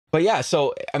But yeah,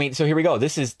 so I mean, so here we go.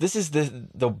 This is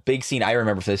the big scene I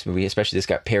remember for this movie, especially this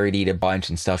got parodied a bunch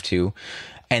and stuff too.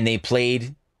 And they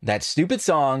played that stupid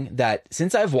song that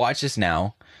since I've watched this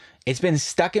now, it's been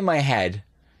stuck in my head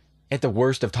at the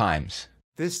worst of times.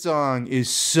 This song is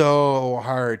so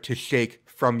hard to shake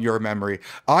from your memory.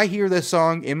 I hear this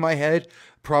song in my head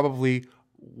probably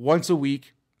once a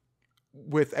week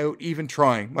without even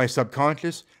trying. My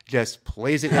subconscious just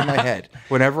plays it in my head.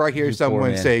 Whenever I hear You poor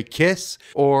someone man. say kiss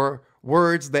or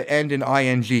words that end in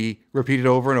ing repeated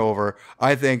over and over,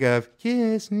 I think of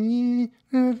kiss me.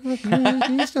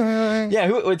 Yeah,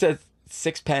 who it's a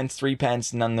sixpence,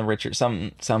 threepence, none the richer.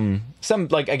 Some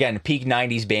like again peak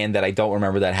 '90s band that I don't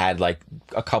remember that had like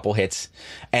a couple hits,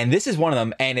 and this is one of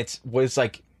them. And was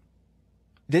like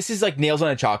this is like nails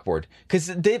on a chalkboard because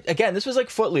again this was like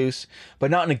Footloose, but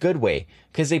not in a good way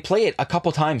because they play it a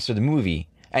couple times through the movie,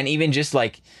 and even just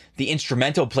like the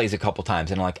instrumental plays a couple times,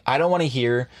 and I'm like I don't want to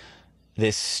hear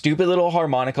this stupid little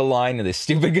harmonica line or this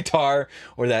stupid guitar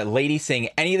or that lady sing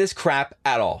any of this crap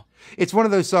at all. It's one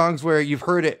of those songs where you've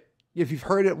heard it. If you've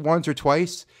heard it once or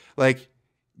twice, like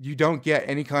you don't get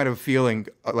any kind of feeling,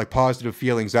 like positive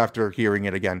feelings after hearing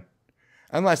it again.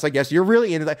 Unless I guess you're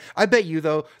really into that. I bet you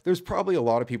though, there's probably a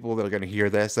lot of people that are going to hear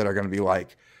this that are going to be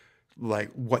like,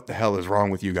 what the hell is wrong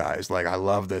with you guys? Like, I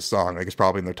love this song. Like, it's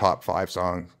probably in their top 5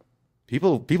 song.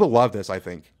 People love this, I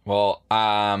think. Well,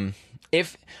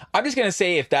 if I'm just gonna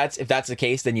say if that's the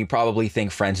case, then you probably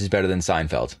think Friends is better than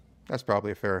Seinfeld. That's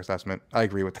probably a fair assessment. I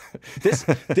agree with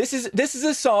that. This is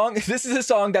a song. This is a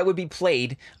song that would be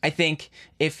played, I think,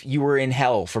 if you were in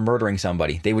hell for murdering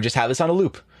somebody. They would just have this on a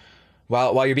loop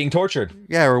while you're being tortured.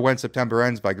 Yeah, or When September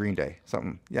Ends by Green Day.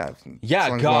 Something. Yeah. Yeah,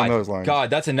 songs God, along those lines. God,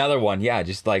 that's another one. Yeah,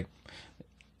 just like.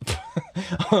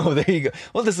 Oh, there you go.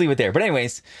 We'll just leave it there. But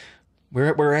anyways,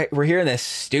 we're hearing this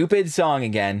stupid song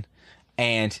again,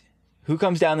 and who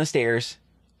comes down the stairs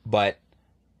but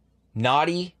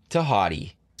naughty to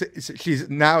haughty. She's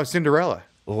now Cinderella.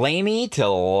 Lamey to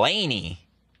Laney.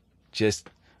 Just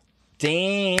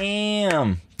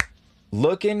damn.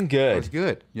 Looking good. That's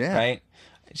good. Yeah. Right?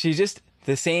 She's just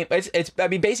the same. It's I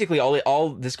mean basically all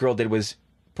this girl did was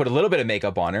put a little bit of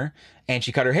makeup on her and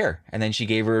she cut her hair and then she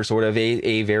gave her sort of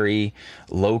a very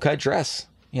low cut dress,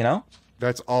 you know?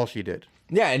 That's all she did.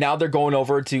 Yeah, and now they're going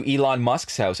over to Elon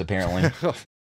Musk's house apparently.